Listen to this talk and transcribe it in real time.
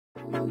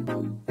In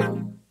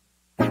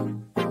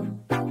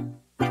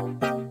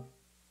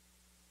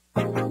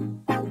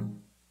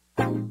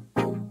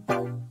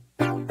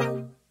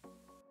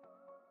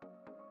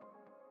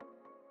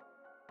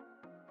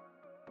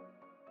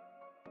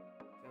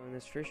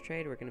this first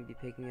trade, we're going to be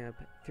picking up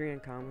 3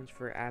 uncommons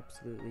for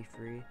absolutely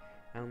free.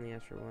 I only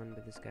asked for 1,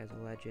 but this guy's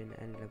a legend.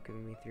 Ended up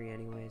giving me 3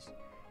 anyways.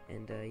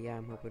 And yeah,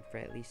 I'm hoping for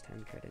at least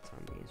 10 credits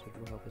on these, which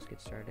will help us get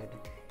started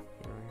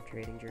in our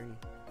trading journey.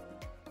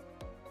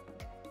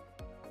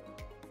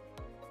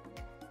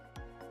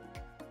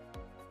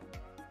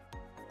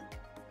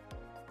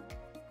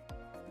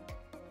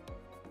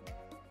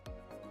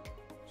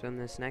 So in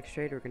this next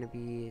trade, we're going to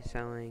be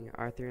selling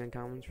our 3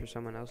 uncommons for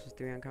someone else's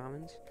 3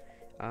 uncommons.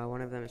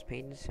 One of them is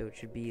painted, so it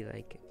should be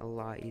like a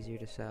lot easier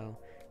to sell.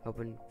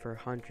 Hoping for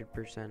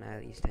 100%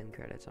 at least 10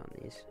 credits on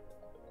these.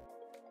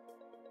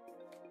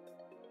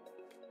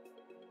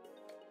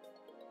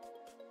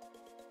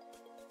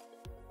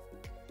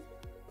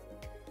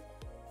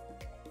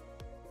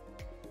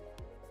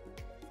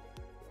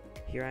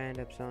 Here I end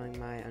up selling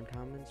my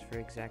uncommons for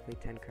exactly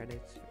 10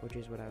 credits, which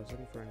is what I was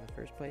looking for in the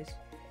first place.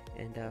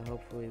 And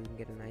hopefully we can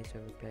get a nice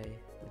overpay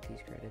with these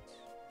credits.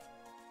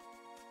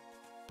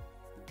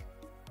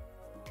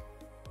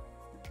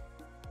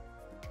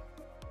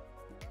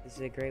 This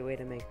is a great way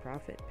to make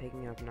profit,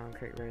 picking up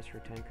non-crate rares for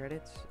 10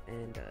 credits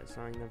and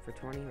selling them for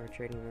 20 or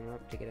trading them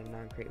up to get a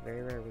non-crate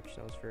very rare which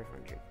sells for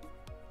 100.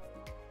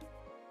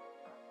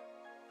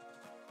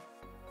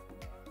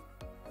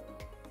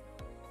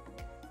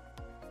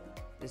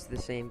 This is the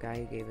same guy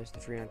who gave us the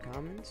free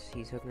uncommons.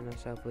 He's hooking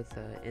us up with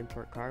an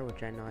import car,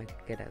 which I know I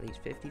could get at least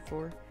 50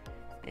 for,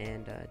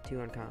 and 2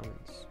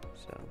 uncommons.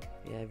 So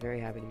yeah, very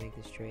happy to make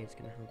this trade. It's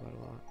going to help out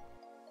a lot.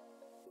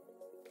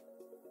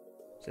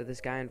 So this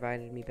guy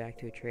invited me back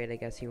to a trade. I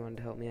guess he wanted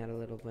to help me out a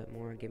little bit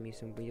more and give me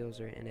some wheels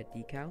and a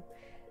decal.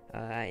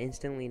 I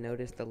instantly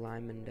noticed the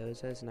Lime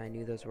Mendozas, and I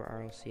knew those were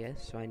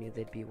RLCS, so I knew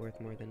they'd be worth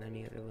more than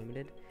any other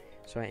limited.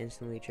 So I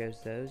instantly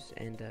chose those,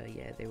 and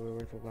yeah, they were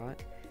worth a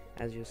lot.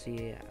 As you'll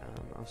see,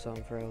 I'll sell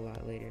them for a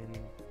lot later in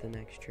the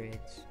next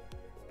trades.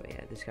 But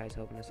yeah, this guy's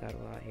helping us out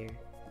a lot here.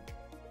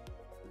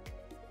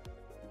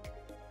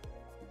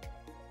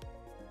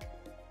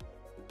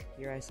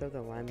 Here I sell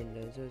the Lime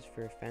Mendozas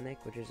for a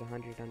Fennec, which is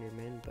 100 under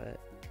min, but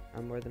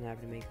I'm more than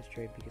happy to make this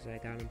trade because I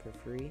got them for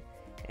free,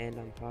 and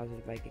I'm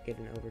positive I could get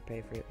an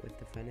overpay for it with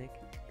the Fennec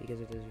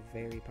because it is a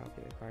very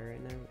popular car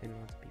right now and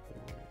lots of people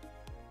want it.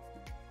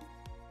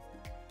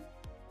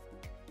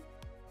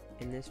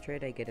 In this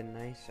trade I get a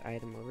nice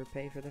item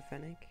overpay for the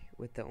Fennec,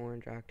 with the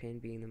orange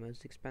Octane being the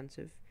most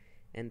expensive,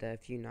 and a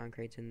few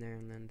non-crates in there,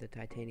 and then the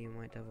titanium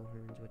white devil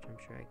horns, which I'm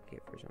sure I could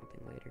get for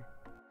something later.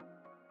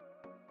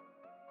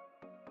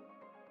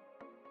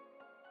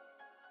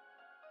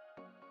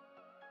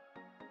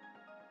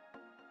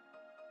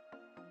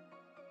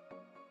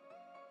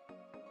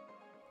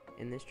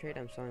 In this trade,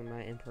 I'm selling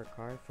my import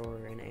car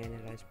for an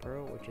anodized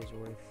pearl, which is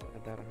worth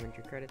about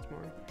 100 credits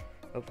more.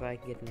 Hopefully I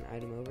can get an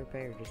item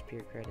overpay or just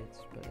pure credits,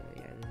 but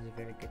yeah, this is a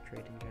very good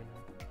trade in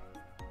general.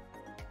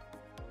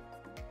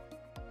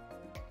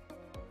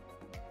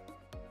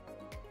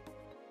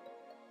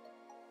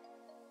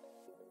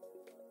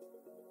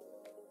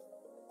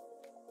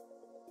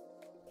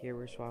 Here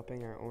we're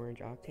swapping our orange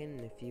Octane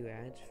and a few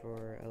ads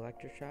for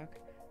electroshock,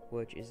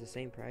 which is the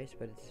same price,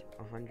 but it's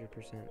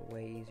 100%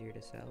 way easier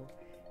to sell.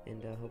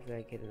 And hopefully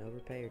I get an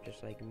overpay or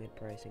just like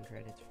mid-price in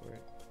credits for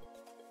it.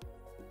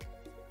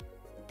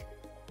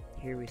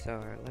 Here we saw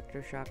our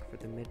electroshock for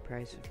the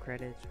mid-price of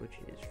credits, which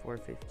is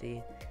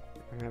 450.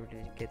 I'm happy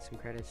to get some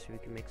credits so we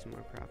can make some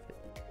more profit.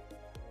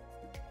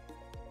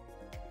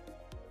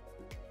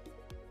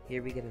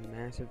 Here we get a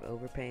massive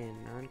overpay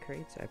in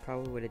non-crates. I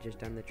probably would have just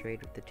done the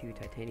trade with the 2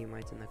 titanium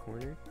whites in the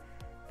corner,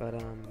 but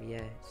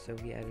yeah, so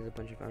we added a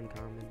bunch of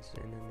uncommons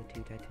and then the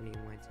 2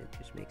 titanium whites. It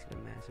just makes it a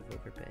massive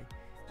overpay.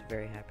 So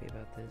very happy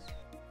about this.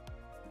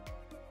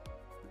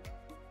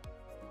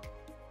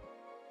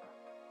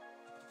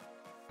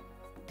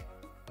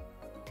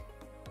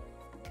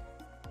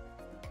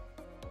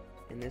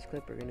 In this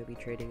clip, we're going to be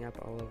trading up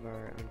all of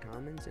our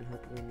uncommons, and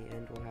hopefully in the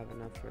end we'll have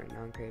enough for a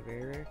non-crate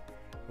very rare,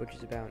 which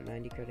is about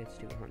 90 credits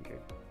to 100.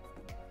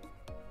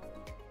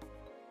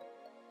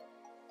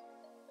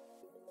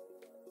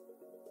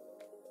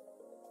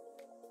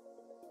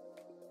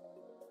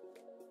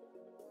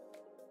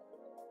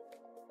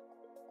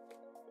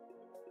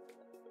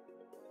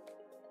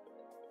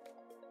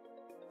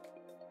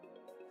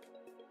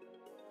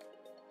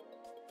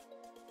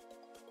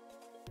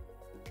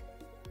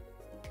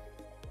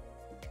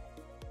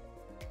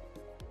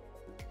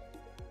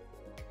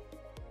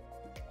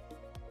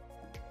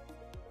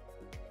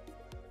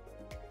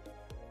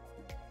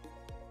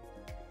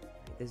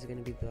 This is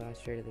going to be the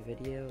last trade of the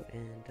video,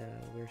 and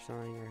we're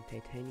selling our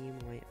titanium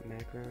white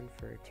Macron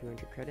for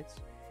 200 credits,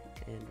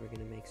 and we're going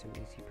to make some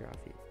easy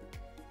profit.